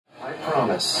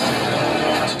promise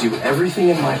to do everything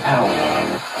in my power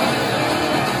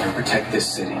to protect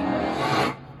this city.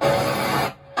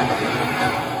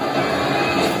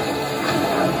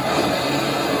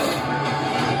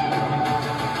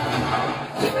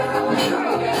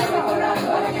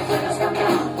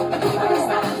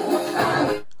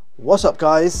 What's up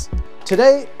guys?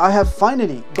 Today I have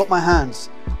finally got my hands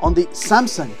on the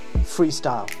Samsung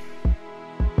Freestyle.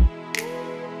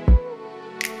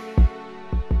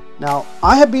 Now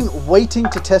I have been waiting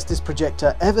to test this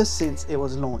projector ever since it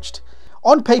was launched.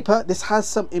 On paper this has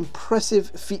some impressive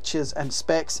features and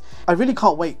specs. I really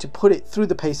can't wait to put it through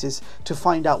the paces to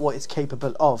find out what it's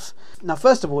capable of. Now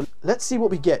first of all, let's see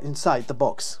what we get inside the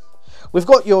box. We've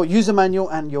got your user manual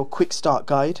and your quick start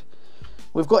guide.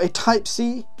 We've got a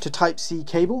Type-C to Type-C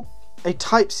cable, a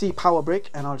Type-C power brick,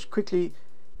 and I'll quickly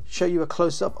show you a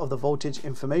close-up of the voltage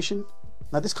information.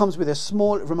 Now this comes with a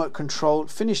small remote control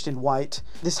finished in white.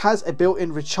 This has a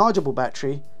built-in rechargeable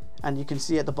battery, and you can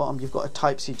see at the bottom you've got a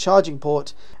Type-C charging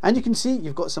port, and you can see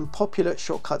you've got some popular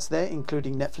shortcuts there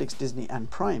including Netflix, Disney and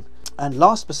Prime. And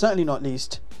last but certainly not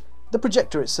least, the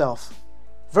projector itself.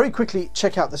 Very quickly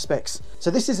check out the specs.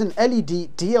 So this is an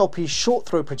LED DLP short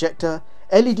throw projector.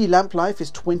 LED lamp life is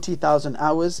 20,000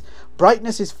 hours.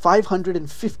 Brightness is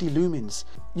 550 lumens.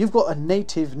 You've got a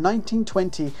native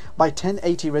 1920 by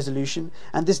 1080 resolution,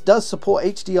 and this does support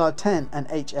HDR10 and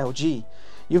HLG.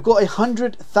 You've got a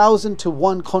 100,000 to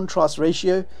 1 contrast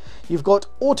ratio. You've got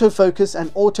autofocus and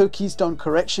auto keystone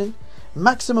correction.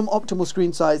 Maximum optimal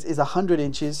screen size is 100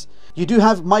 inches. You do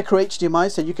have micro HDMI,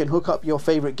 so you can hook up your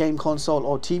favorite game console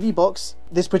or TV box.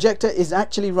 This projector is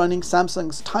actually running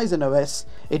Samsung's Tizen OS.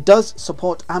 It does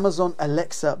support Amazon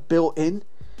Alexa built-in.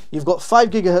 You've got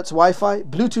 5 GHz Wi-Fi,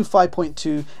 Bluetooth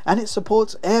 5.2, and it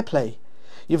supports AirPlay.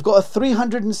 You've got a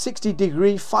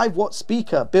 360-degree 5-watt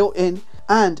speaker built in,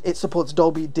 and it supports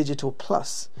Dolby Digital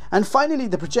Plus. And finally,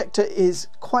 the projector is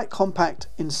quite compact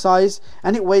in size,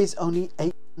 and it weighs only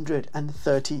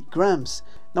 830 grams.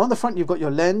 Now on the front you've got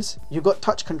your lens, you've got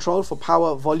touch control for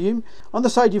power volume. On the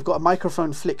side you've got a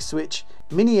microphone flick switch,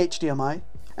 mini HDMI,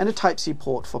 and a Type-C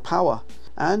port for power.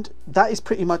 And that is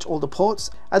pretty much all the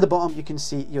ports. At the bottom you can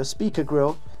see your speaker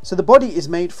grill. So the body is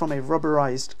made from a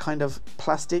rubberized kind of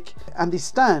plastic, and the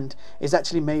stand is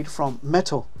actually made from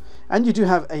metal. And you do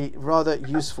have a rather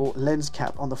useful lens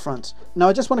cap on the front. Now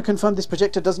I just want to confirm this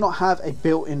projector does not have a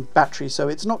built-in battery, so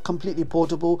it's not completely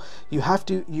portable. You have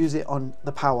to use it on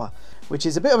the power, which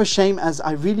is a bit of a shame, as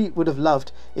I really would have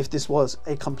loved if this was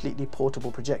a completely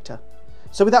portable projector.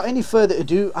 So without any further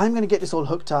ado, I'm going to get this all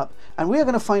hooked up, and we are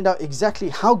going to find out exactly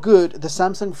how good the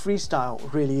Samsung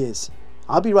Freestyle really is.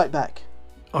 I'll be right back.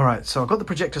 Alright, so I've got the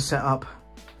projector set up.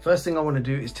 First thing I want to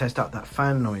do is test out that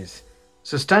fan noise.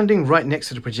 So standing right next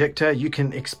to the projector, you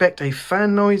can expect a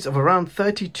fan noise of around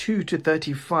 32 to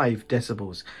 35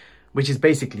 decibels, which is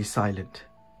basically silent.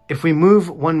 If we move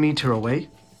 1 meter away,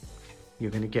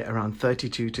 you're going to get around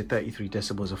 32 to 33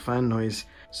 decibels of fan noise.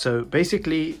 So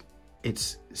basically,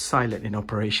 it's silent in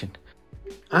operation.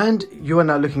 And you are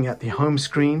now looking at the home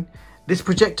screen. This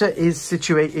projector is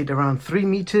situated around 3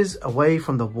 meters away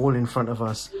from the wall in front of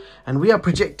us, and we are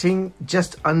projecting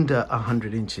just under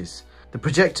 100 inches. The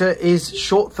projector is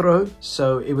short throw,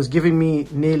 so it was giving me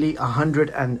nearly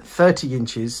 130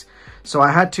 inches. So I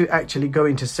had to actually go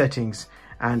into settings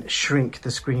and shrink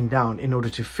the screen down in order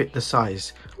to fit the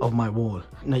size of my wall.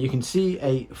 Now you can see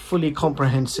a fully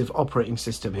comprehensive operating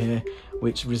system here,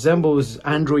 which resembles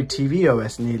Android TV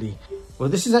OS nearly. Well,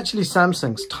 this is actually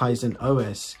Samsung's Tizen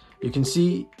OS. You can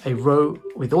see a row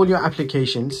with all your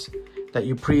applications that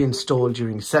you pre-install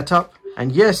during setup.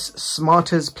 And yes,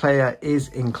 Smarters player is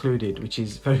included, which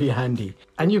is very handy.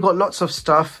 And you've got lots of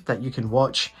stuff that you can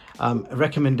watch,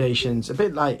 recommendations, a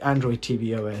bit like Android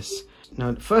TV OS.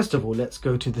 Now, first of all, let's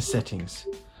go to the settings.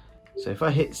 So if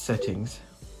I hit settings,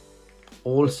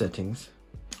 all settings.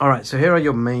 All right, so here are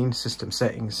your main system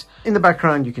settings. In the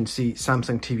background, you can see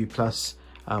Samsung TV Plus,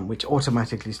 which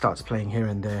automatically starts playing here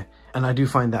and there. And I do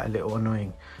find that a little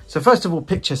annoying. So first of all,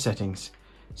 picture settings.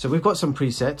 So we've got some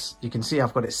presets. You can see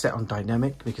I've got it set on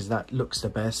dynamic because that looks the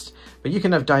best, but you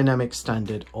can have dynamic,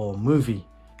 standard or movie.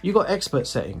 You got expert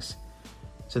settings.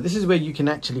 So this is where you can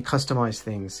actually customize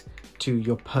things to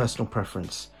your personal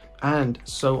preference, and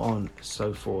so on,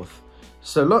 so forth.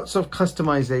 So lots of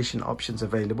customization options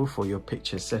available for your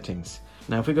picture settings.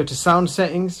 Now if we go to sound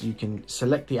settings, you can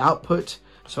select the output.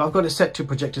 So I've got it set to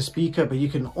projector speaker, but you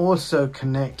can also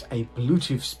connect a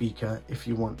Bluetooth speaker if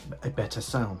you want a better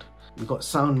sound. We've got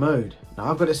sound mode. Now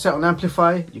I've got it set on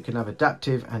amplify. You can have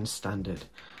adaptive and standard.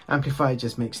 Amplify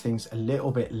just makes things a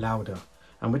little bit louder.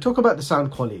 And we'll talk about the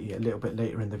sound quality a little bit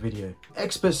later in the video.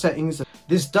 Expert settings,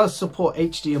 this does support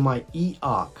HDMI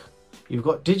eARC. You've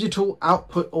got digital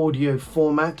output audio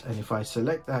format, and if I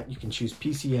select that, you can choose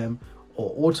PCM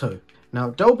or auto. Now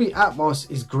Dolby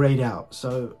Atmos is grayed out,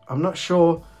 so I'm not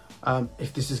sure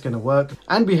if this is going to work.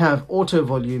 And we have auto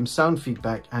volume, sound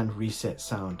feedback, and reset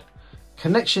sound.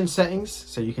 Connection settings,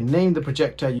 so you can name the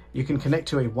projector, you can connect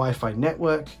to a Wi-Fi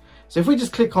network. So if we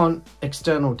just click on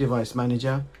external device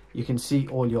manager, you can see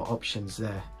all your options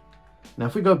there. Now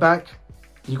if we go back,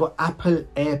 you've got Apple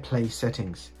AirPlay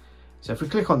settings. So if we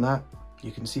click on that,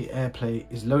 you can see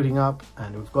AirPlay is loading up,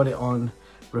 and we've got it on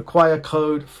require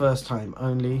code, first time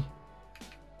only,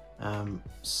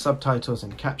 subtitles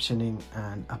and captioning,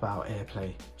 and about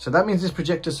AirPlay. So that means this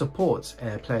projector supports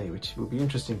AirPlay, which will be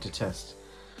interesting to test.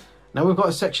 Now we've got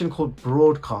a section called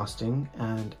broadcasting,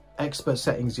 and expert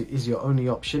settings is your only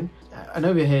option. And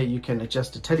over here you can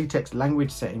adjust the teletext language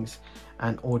settings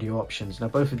and audio options. Now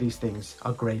both of these things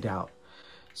are grayed out,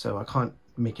 so I can't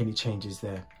make any changes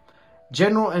there.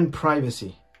 General and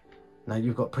privacy. Now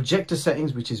you've got projector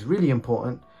settings, which is really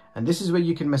important, and this is where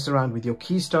you can mess around with your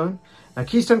Keystone. Now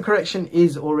Keystone correction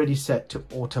is already set to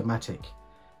automatic,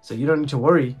 so you don't need to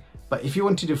worry, but if you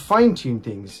wanted to fine tune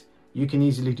things, you can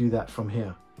easily do that from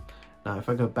here. Now if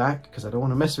I go back, because I don't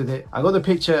want to mess with it, I got the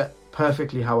picture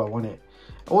perfectly how I want it.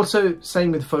 Also,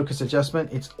 same with focus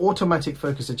adjustment, it's automatic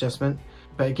focus adjustment,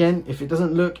 but again, if it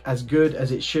doesn't look as good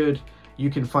as it should, you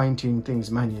can fine tune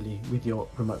things manually with your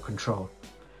remote control.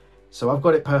 So I've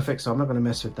got it perfect, so I'm not going to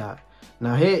mess with that.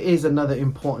 Now here is another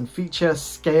important feature,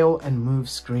 scale and move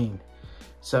screen.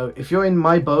 So if you're in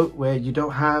my boat where you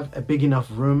don't have a big enough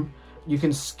room, you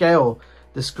can scale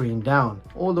the screen down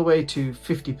all the way to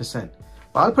 50%.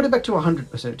 But I'll put it back to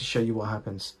 100% to show you what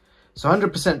happens. So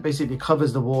 100% basically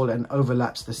covers the wall and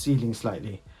overlaps the ceiling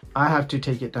slightly. I have to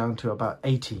take it down to about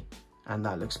 80, and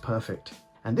that looks perfect.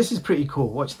 And this is pretty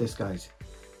cool. Watch this, guys.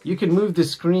 You can move the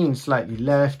screen slightly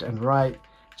left and right.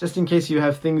 Just in case you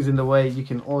have things in the way, you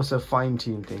can also fine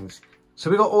tune things. So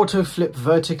we got auto flip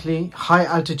vertically, high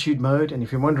altitude mode, and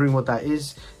if you're wondering what that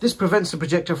is, this prevents the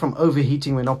projector from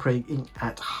overheating when operating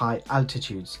at high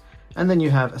altitudes. And then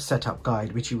you have a setup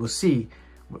guide, which you will see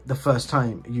the first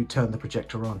time you turn the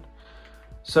projector on.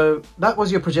 So that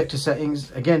was your projector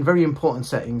settings. Again, very important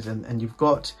settings, and you've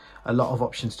got a lot of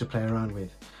options to play around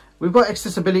with. We've got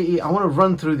accessibility. I want to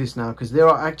run through this now because there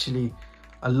are actually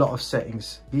a lot of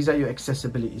settings. These are your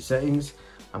accessibility settings.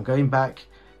 I'm going back.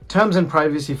 Terms and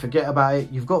privacy, forget about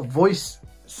it. You've got voice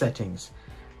settings.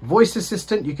 Voice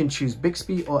assistant, you can choose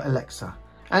Bixby or Alexa.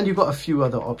 And you've got a few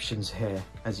other options here,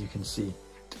 as you can see.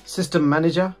 System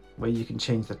manager, where you can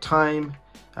change the time,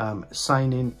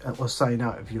 sign in or sign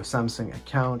out of your Samsung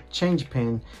account, change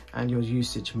PIN, and your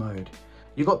usage mode.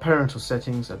 You've got parental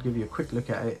settings. I'll give you a quick look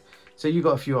at it. So you've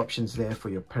got a few options there for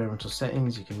your parental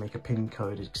settings. You can make a PIN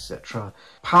code, etc.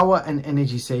 Power and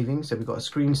energy saving. So we've got a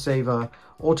screensaver,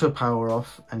 auto power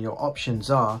off, and your options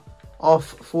are off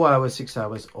 4 hours, 6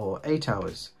 hours, or 8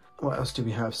 hours. What else do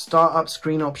we have? Startup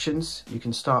screen options. You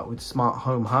can start with Smart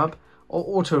Home Hub or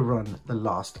auto run the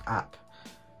last app.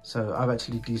 So I've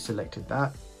actually deselected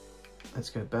that.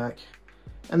 Let's go back.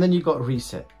 And then you've got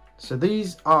reset. So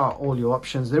these are all your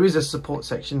options. There is a support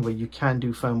section where you can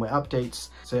do firmware updates.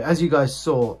 So as you guys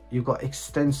saw, you've got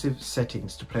extensive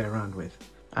settings to play around with.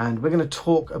 And we're going to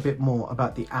talk a bit more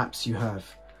about the apps you have.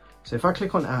 So if I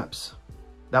click on apps,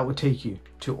 that will take you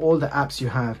to all the apps you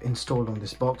have installed on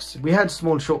this box. We had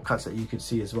small shortcuts that you could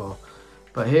see as well.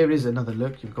 But here is another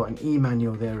look. You've got an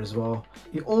e-manual there as well.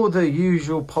 All the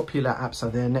usual popular apps are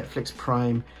there. Netflix,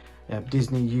 Prime,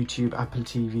 Disney, YouTube, Apple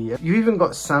TV. You even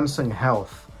got Samsung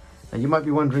Health. Now you might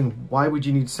be wondering, why would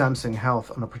you need Samsung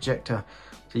Health on a projector?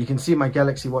 So you can see my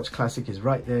Galaxy Watch Classic is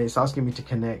right there. It's asking me to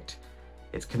connect.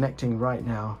 It's connecting right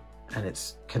now, and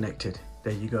it's connected.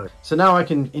 There you go. So now I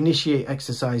can initiate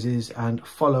exercises and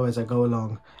follow as I go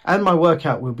along. And my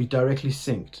workout will be directly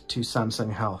synced to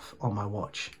Samsung Health on my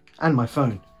watch and my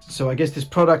phone. So I guess this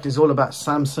product is all about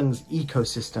Samsung's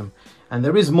ecosystem. And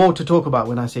there is more to talk about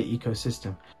when I say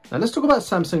ecosystem. Now let's talk about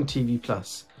Samsung TV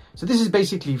Plus. So this is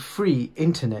basically free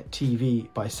internet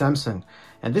TV by Samsung.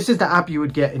 And this is the app you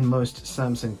would get in most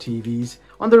Samsung TVs.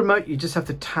 On the remote, you just have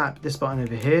to tap this button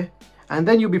over here, and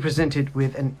then you'll be presented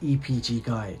with an EPG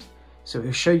guide. So it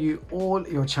will show you all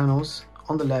your channels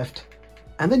on the left,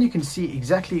 and then you can see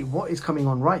exactly what is coming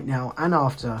on right now and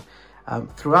after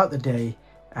throughout the day,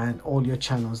 and all your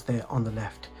channels there on the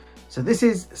left. So this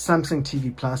is Samsung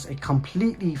TV Plus, a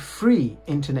completely free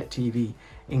internet TV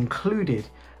included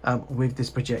with this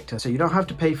projector. So you don't have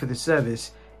to pay for this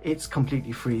service, it's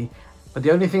completely free. But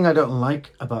the only thing I don't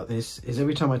like about this is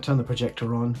every time I turn the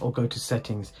projector on or go to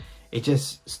settings, it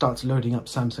just starts loading up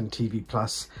Samsung TV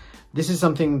Plus. This is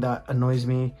something that annoys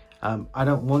me. I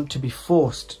don't want to be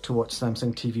forced to watch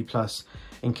Samsung TV Plus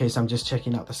in case I'm just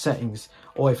checking out the settings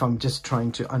or if I'm just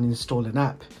trying to uninstall an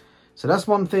app. So that's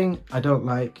one thing I don't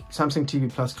like. Samsung TV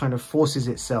Plus kind of forces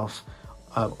itself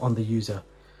on the user.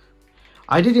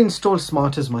 I did install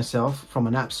Smarters myself from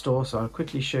an app store, so I'll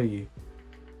quickly show you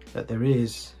that there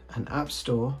is an app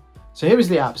store. So here is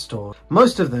the app store.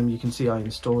 Most of them you can see I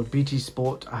installed. BT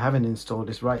Sport I haven't installed,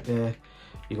 it's right there.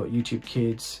 You got YouTube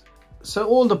Kids. So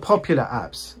all the popular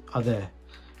apps are there.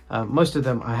 Most of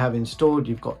them I have installed.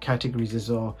 You've got categories as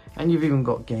well, and you've even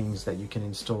got games that you can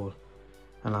install.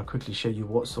 And I'll quickly show you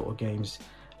what sort of games.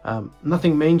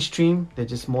 Nothing mainstream, they're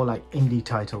just more like indie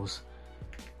titles.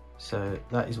 So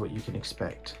that is what you can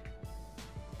expect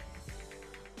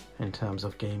in terms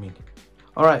of gaming.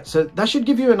 Alright, so that should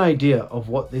give you an idea of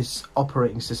what this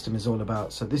operating system is all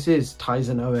about. So this is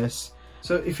Tizen OS.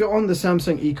 So if you're on the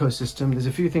Samsung ecosystem, there's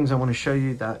a few things I want to show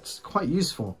you that's quite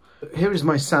useful. Here is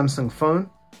my Samsung phone.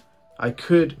 I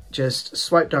could just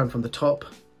swipe down from the top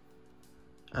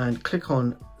and click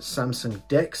on Samsung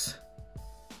DeX.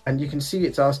 And you can see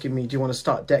it's asking me, do you want to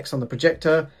start DeX on the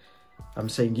projector? I'm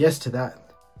saying yes to that.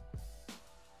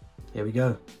 Here we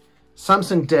go.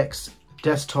 Samsung DeX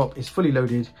desktop is fully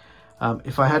loaded.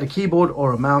 If I had a keyboard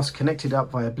or a mouse connected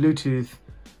up via Bluetooth,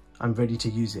 I'm ready to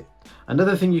use it.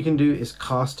 Another thing you can do is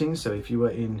casting. So if you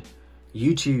were in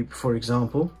YouTube, for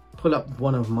example, pull up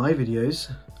one of my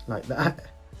videos like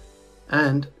that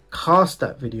and cast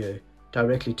that video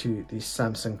directly to the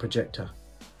Samsung projector.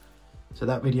 So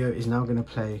that video is now going to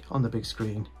play on the big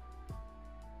screen.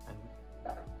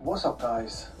 What's up,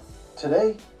 guys?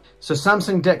 Today, so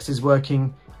Samsung DeX is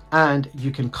working and you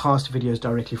can cast videos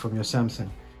directly from your Samsung.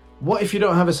 What if you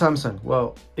don't have a Samsung?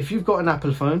 Well, if you've got an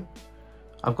Apple phone,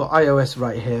 I've got iOS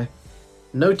right here.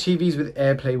 No TVs with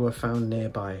AirPlay were found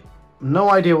nearby. No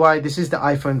idea why. This is the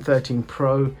iPhone 13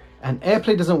 Pro and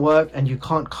AirPlay doesn't work and you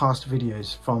can't cast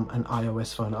videos from an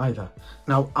iOS phone either.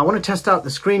 Now, I want to test out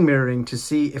the screen mirroring to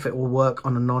see if it will work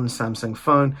on a non-Samsung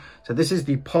phone. So this is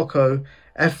the Poco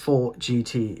F4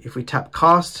 GT. If we tap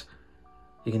cast,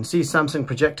 you can see Samsung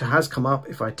projector has come up.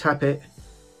 If I tap it,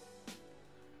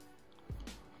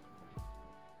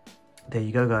 there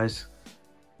you go, guys.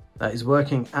 That is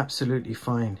working absolutely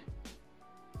fine.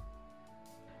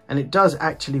 And it does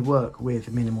actually work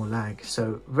with minimal lag.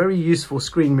 So very useful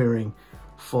screen mirroring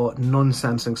for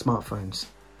non-Samsung smartphones.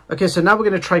 Okay, so now we're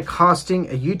going to try casting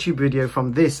a YouTube video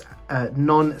from this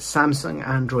non-Samsung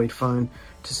Android phone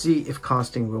to see if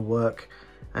casting will work.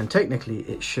 And technically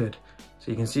it should. So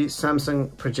you can see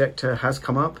Samsung projector has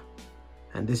come up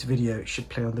and this video should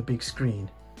play on the big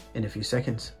screen in a few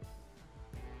seconds.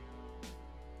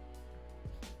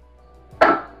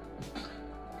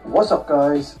 what's up,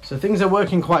 guys? So things are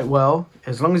working quite well.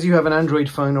 As long as you have an Android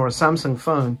phone or a Samsung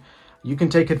phone, you can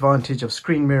take advantage of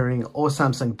screen mirroring or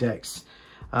Samsung DeX.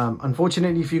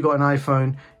 Unfortunately, if you've got an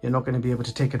iPhone, you're not going to be able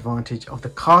to take advantage of the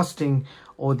casting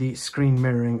or the screen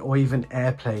mirroring or even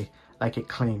AirPlay like it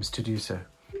claims to do so.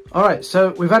 Alright,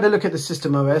 so we've had a look at the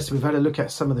system OS, we've had a look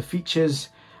at some of the features.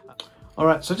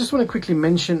 Alright, so I just want to quickly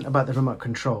mention about the remote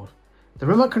control. The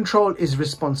remote control is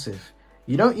responsive.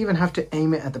 You don't even have to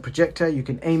aim it at the projector, you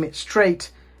can aim it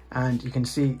straight and you can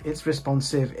see it's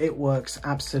responsive, it works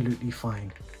absolutely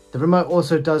fine. The remote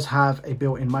also does have a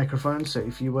built-in microphone, so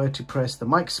if you were to press the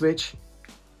mic switch.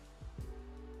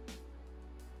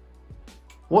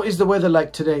 What is the weather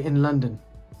like today in London?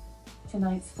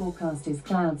 Tonight's forecast is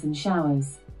clouds and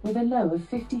showers, with a low of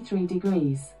 53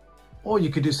 degrees. Or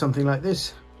you could do something like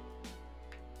this.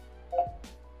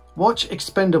 Watch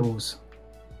Expendables.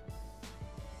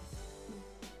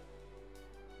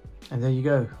 And there you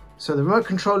go. So the remote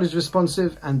control is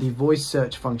responsive and the voice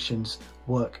search functions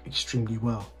work extremely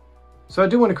well. So I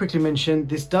do want to quickly mention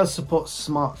this does support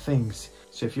SmartThings.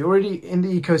 So if you're already in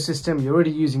the ecosystem, you're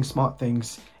already using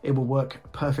SmartThings, it will work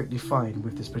perfectly fine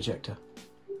with this projector.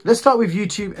 Let's start with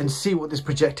YouTube and see what this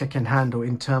projector can handle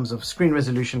in terms of screen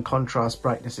resolution, contrast,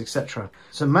 brightness, etc.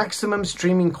 So maximum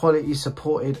streaming quality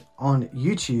supported on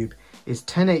YouTube is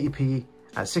 1080p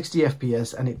at 60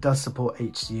 FPS and it does support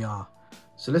HDR.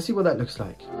 So let's see what that looks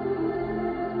like.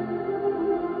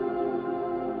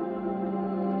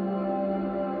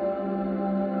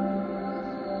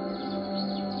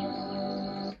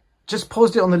 Just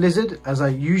paused it on the lizard as I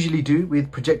usually do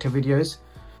with projector videos.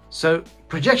 So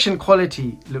projection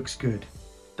quality looks good.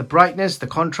 The brightness, the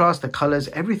contrast, the colors,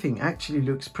 everything actually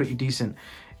looks pretty decent.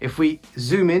 If we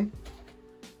zoom in,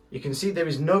 you can see there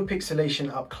is no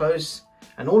pixelation up close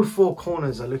and all four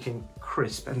corners are looking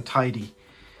crisp and tidy.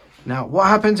 Now, what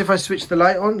happens if I switch the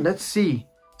light on? Let's see.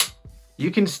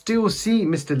 You can still see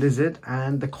Mr. Lizard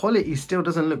and the quality still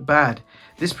doesn't look bad.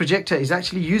 This projector is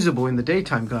actually usable in the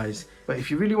daytime, guys. But if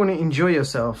you really want to enjoy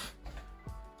yourself,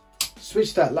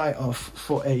 switch that light off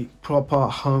for a proper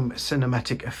home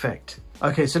cinematic effect.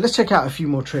 Okay, so let's check out a few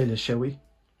more trailers, shall we?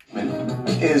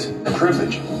 Is a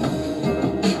privilege.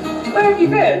 Where have you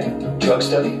been? Drug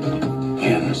study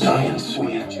and science.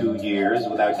 2 years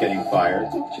without getting fired.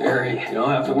 Jerry, you don't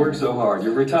have to work so hard.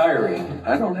 You're retiring.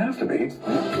 I don't have to be.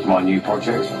 My new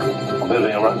project. I'm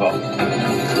building a robot.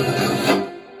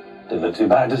 Didn't look too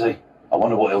bad, does he? I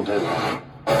wonder what he'll do.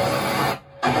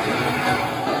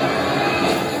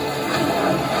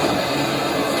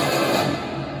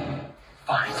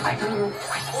 Fine.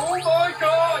 Oh my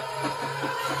God!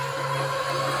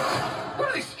 What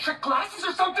are these, trick glasses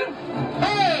or something?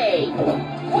 Hey!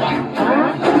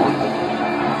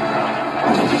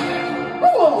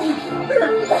 Whoa!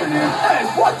 Hey,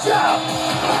 watch out!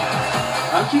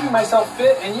 I'm keeping myself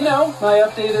fit and, you know, my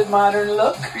updated modern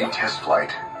look. The test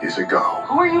flight is a go.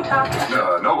 Who are you talking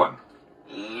to? No one.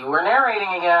 You were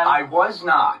narrating again. I was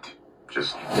not.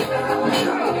 Just...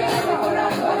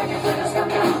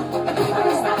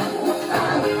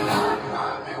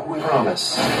 We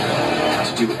promise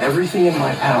to do everything in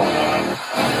my power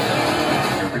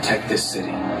to protect this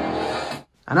city.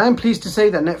 And I'm pleased to say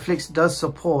that Netflix does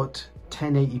support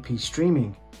 1080p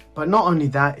streaming. But not only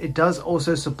that, it does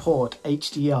also support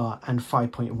HDR and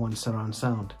 5.1 surround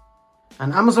sound.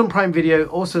 And Amazon Prime Video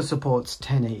also supports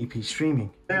 1080p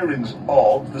streaming. Earrings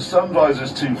odd, the sun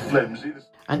visor's too flimsy.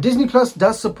 And Disney Plus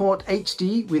does support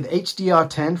HD with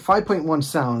HDR10, 5.1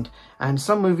 sound, and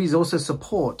some movies also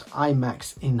support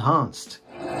IMAX Enhanced.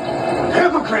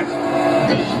 Hypocrite!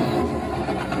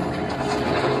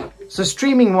 So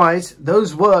streaming wise,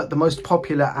 those were the most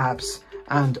popular apps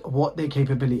and what their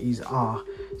capabilities are.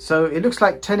 So it looks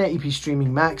like 1080p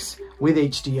streaming max with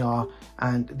HDR,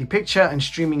 and the picture and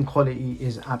streaming quality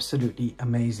is absolutely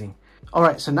amazing.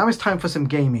 Alright, so now it's time for some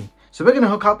gaming. So we're going to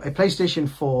hook up a PlayStation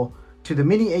 4 to the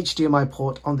Mini HDMI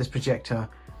port on this projector.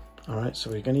 Alright, so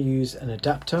we're going to use an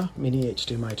adapter, Mini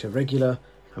HDMI to regular,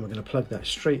 and we're going to plug that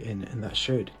straight in, and that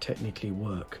should technically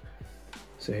work.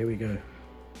 So here we go.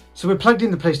 So we're plugged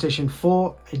in the PlayStation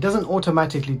 4. It doesn't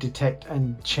automatically detect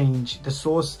and change the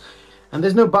source, and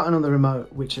there's no button on the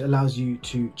remote which allows you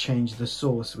to change the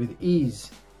source with ease.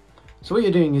 So what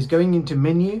you're doing is going into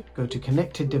menu, go to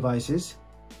connected devices,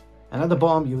 and at the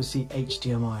bottom you will see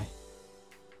HDMI.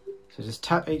 So just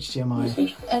tap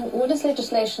HDMI. And what does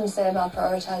legislation say about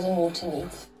prioritizing water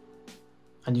needs?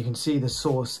 And you can see the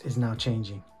source is now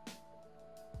changing.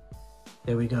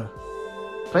 There we go.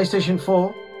 PlayStation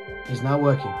 4 is now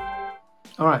working.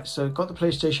 Alright, so got the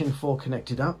PlayStation 4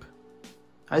 connected up.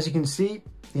 As you can see,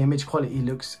 the image quality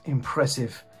looks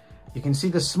impressive. You can see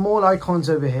the small icons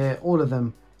over here, all of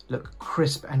them look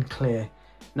crisp and clear.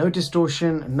 No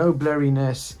distortion, no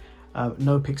blurriness,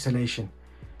 no pixelation.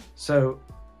 So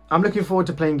I'm looking forward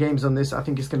to playing games on this. I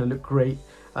think it's going to look great.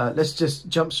 Let's just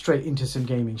jump straight into some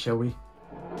gaming, shall we? She's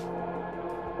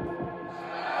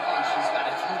got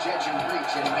a huge edge in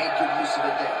reach and made good use of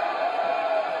it there.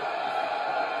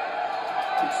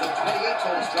 So 28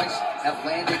 total strikes have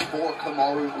landed for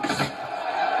Kamaru Usman.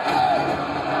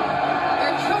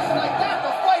 And just like that,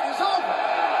 the fight is over.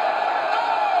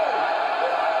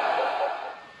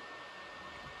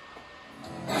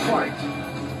 Fight.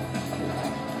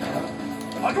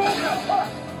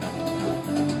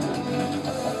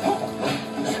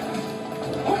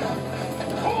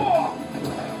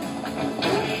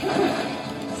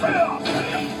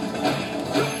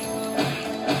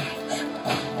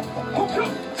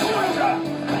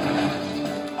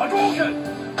 Hadouken!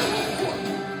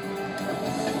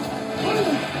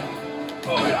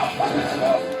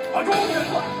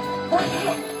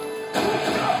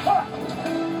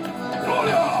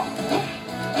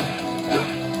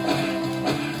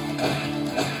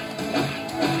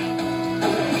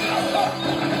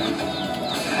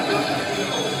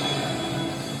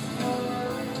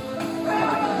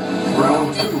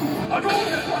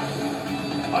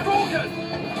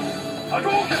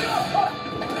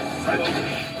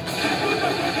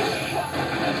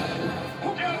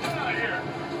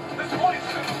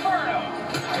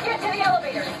 Get to the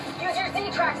elevator. Use your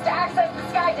Z-tracks to access the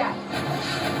sky deck.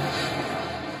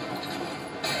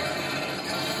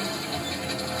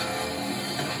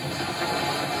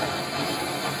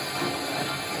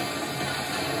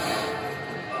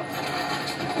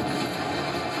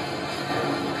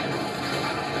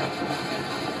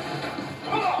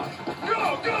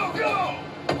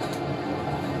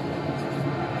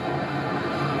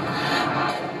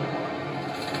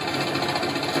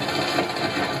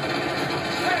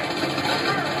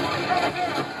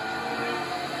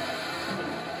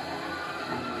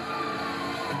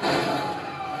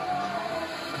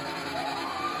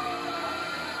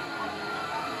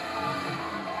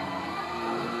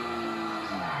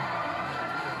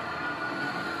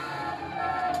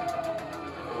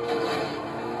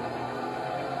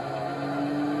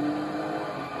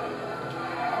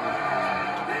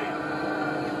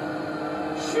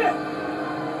 shit!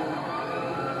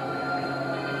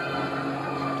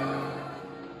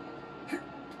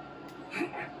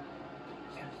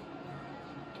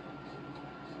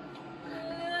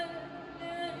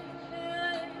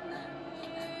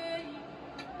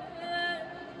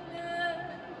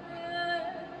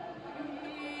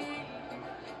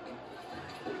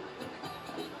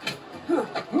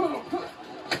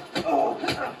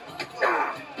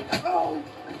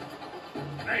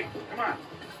 Hey, come on.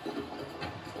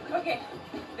 Okay,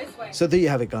 this way. So there you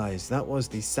have it, guys. That was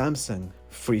the Samsung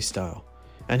Freestyle.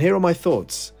 And here are my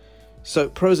thoughts. So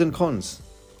pros and cons.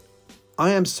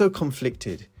 I am so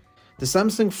conflicted. The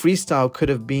Samsung Freestyle could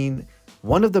have been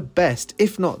one of the best,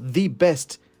 if not the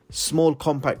best, small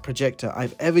compact projector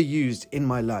I've ever used in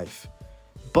my life.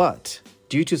 But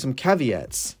due to some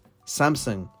caveats,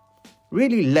 Samsung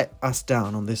really let us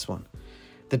down on this one.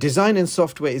 The design and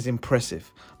software is impressive.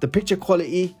 The picture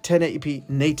quality 1080p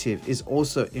native is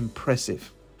also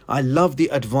impressive. I love the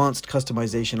advanced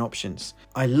customization options.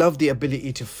 I love the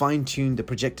ability to fine-tune the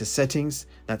projector settings.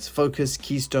 That's focus,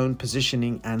 keystone,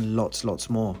 positioning, and lots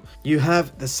more. You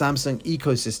have the Samsung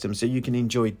ecosystem, so you can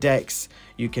enjoy decks,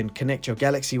 you can connect your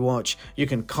Galaxy Watch, you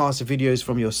can cast videos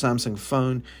from your Samsung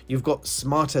phone, you've got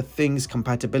SmartThings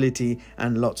compatibility,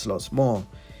 and lots more.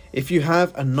 If you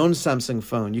have a non-Samsung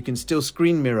phone, you can still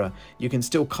screen mirror, you can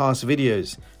still cast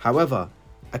videos. However,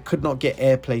 I could not get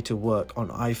AirPlay to work on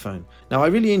iPhone. Now, I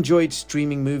really enjoyed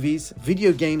streaming movies.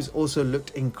 Video games also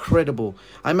looked incredible.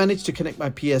 I managed to connect my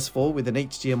PS4 with an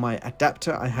HDMI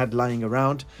adapter I had lying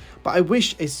around, but I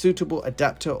wish a suitable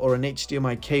adapter or an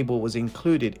HDMI cable was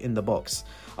included in the box.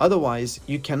 Otherwise,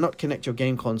 you cannot connect your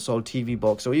game console, TV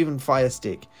box, or even Fire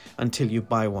Stick until you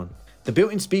buy one. The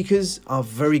built-in speakers are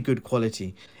very good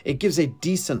quality. It gives a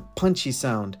decent punchy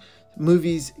sound.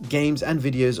 Movies, games and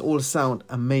videos all sound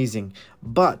amazing,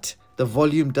 but the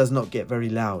volume does not get very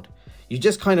loud. You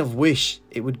just kind of wish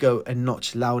it would go a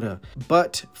notch louder.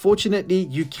 But fortunately,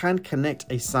 you can connect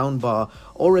a soundbar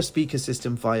or a speaker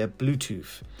system via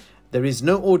Bluetooth. There is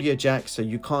no audio jack, so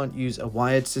you can't use a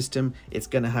wired system. It's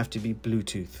going to have to be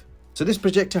Bluetooth. So this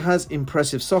projector has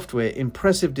impressive software,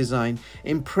 impressive design,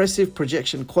 impressive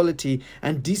projection quality,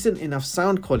 and decent enough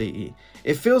sound quality.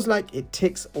 It feels like it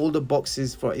ticks all the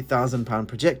boxes for a £1,000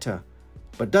 projector.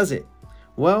 But does it?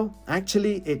 Well,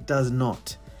 actually it does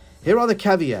not. Here are the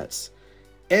caveats.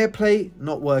 AirPlay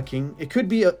not working. It could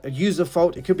be a user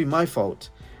fault, it could be my fault.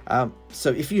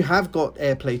 So if you have got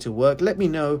AirPlay to work, let me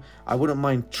know. I wouldn't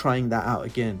mind trying that out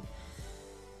again.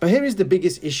 But here is the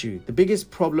biggest issue, the biggest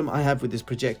problem I have with this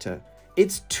projector.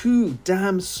 It's too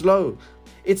damn slow.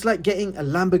 It's like getting a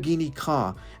Lamborghini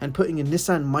car and putting a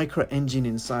Nissan Micra engine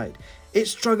inside. It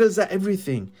struggles at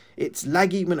everything. It's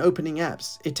laggy when opening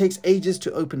apps. It takes ages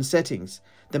to open settings.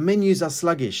 The menus are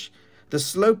sluggish. The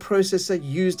slow processor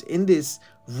used in this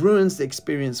ruins the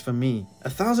experience for me. A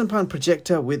 £1,000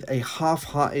 projector with a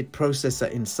half-hearted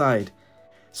processor inside.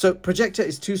 So projector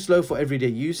is too slow for everyday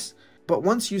use. But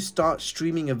once you start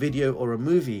streaming a video or a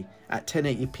movie at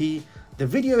 1080p, the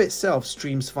video itself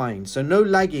streams fine, so no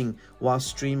lagging while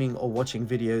streaming or watching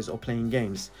videos or playing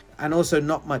games, and also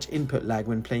not much input lag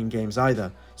when playing games either,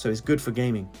 so it's good for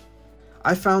gaming.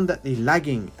 I found that the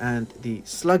lagging and the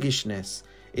sluggishness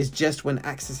is just when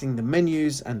accessing the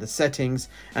menus and the settings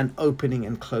and opening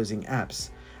and closing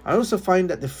apps. I also find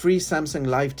that the free Samsung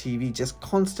Live TV just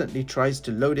constantly tries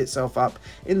to load itself up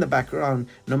in the background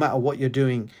no matter what you're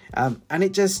doing, and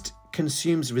it just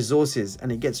consumes resources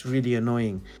and it gets really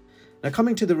annoying. Now,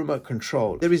 coming to the remote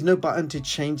control, there is no button to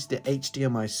change the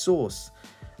HDMI source.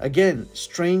 Again,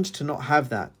 strange to not have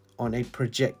that on a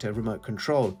projector remote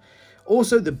control.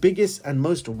 Also, the biggest and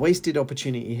most wasted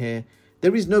opportunity here,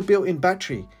 there is no built-in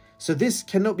battery, so this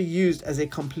cannot be used as a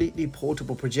completely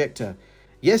portable projector.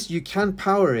 Yes, you can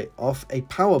power it off a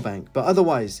power bank, but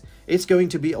otherwise it's going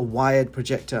to be a wired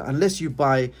projector unless you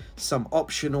buy some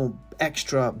optional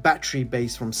extra battery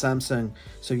base from Samsung.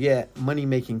 So yeah,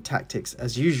 money-making tactics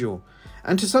as usual.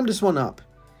 And to sum this one up,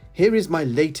 here is my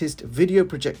latest video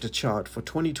projector chart for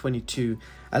 2022,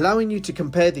 allowing you to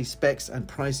compare the specs and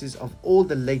prices of all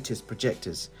the latest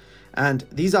projectors. And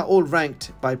these are all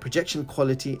ranked by projection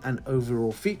quality and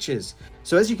overall features.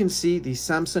 So as you can see, the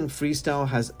Samsung Freestyle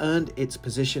has earned its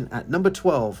position at number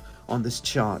 12 on this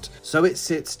chart. So it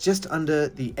sits just under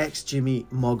the X-Jimmy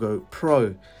Mogo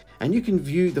Pro. And you can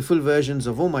view the full versions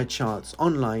of all my charts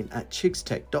online at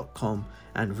chigstech.com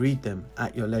and read them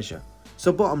at your leisure.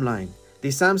 So bottom line, the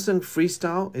Samsung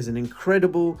Freestyle is an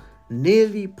incredible,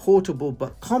 nearly portable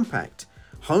but compact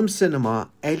home cinema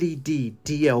LED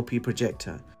DLP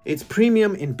projector. It's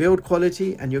premium in build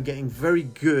quality and you're getting very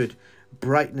good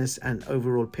brightness and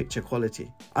overall picture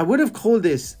quality. I would have called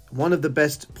this one of the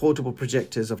best portable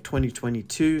projectors of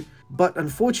 2022, but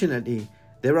unfortunately,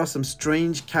 there are some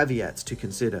strange caveats to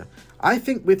consider. I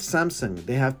think with Samsung,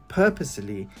 they have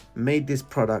purposely made this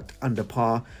product under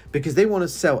par because they want to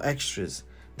sell extras.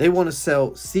 They want to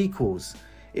sell sequels.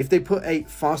 If they put a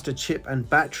faster chip and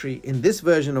battery in this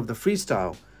version of the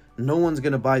Freestyle, no one's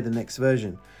going to buy the next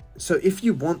version. So if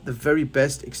you want the very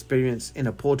best experience in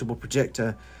a portable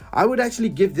projector, I would actually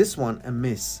give this one a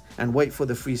miss and wait for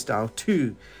the Freestyle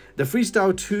 2. The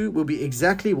Freestyle 2 will be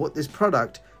exactly what this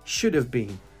product should have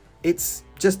been. It's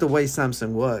just the way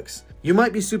Samsung works. You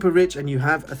might be super rich and you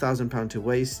have £1,000 to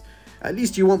waste. At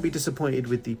least you won't be disappointed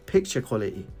with the picture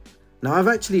quality. Now, I've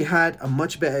actually had a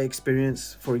much better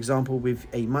experience, for example, with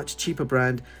a much cheaper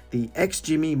brand, the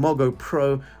XGIMI Mogo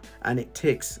Pro, and it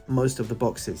ticks most of the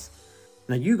boxes.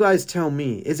 Now, you guys tell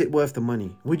me, is it worth the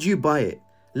money? Would you buy it?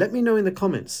 Let me know in the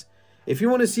comments. If you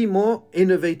want to see more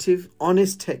innovative,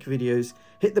 honest tech videos,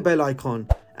 hit the bell icon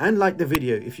and like the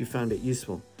video if you found it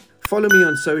useful. Follow me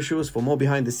on socials for more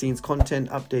behind the scenes content,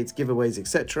 updates, giveaways,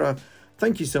 etc.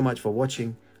 Thank you so much for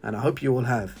watching, and I hope you all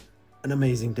have an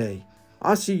amazing day.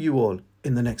 I'll see you all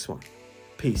in the next one.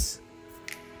 Peace.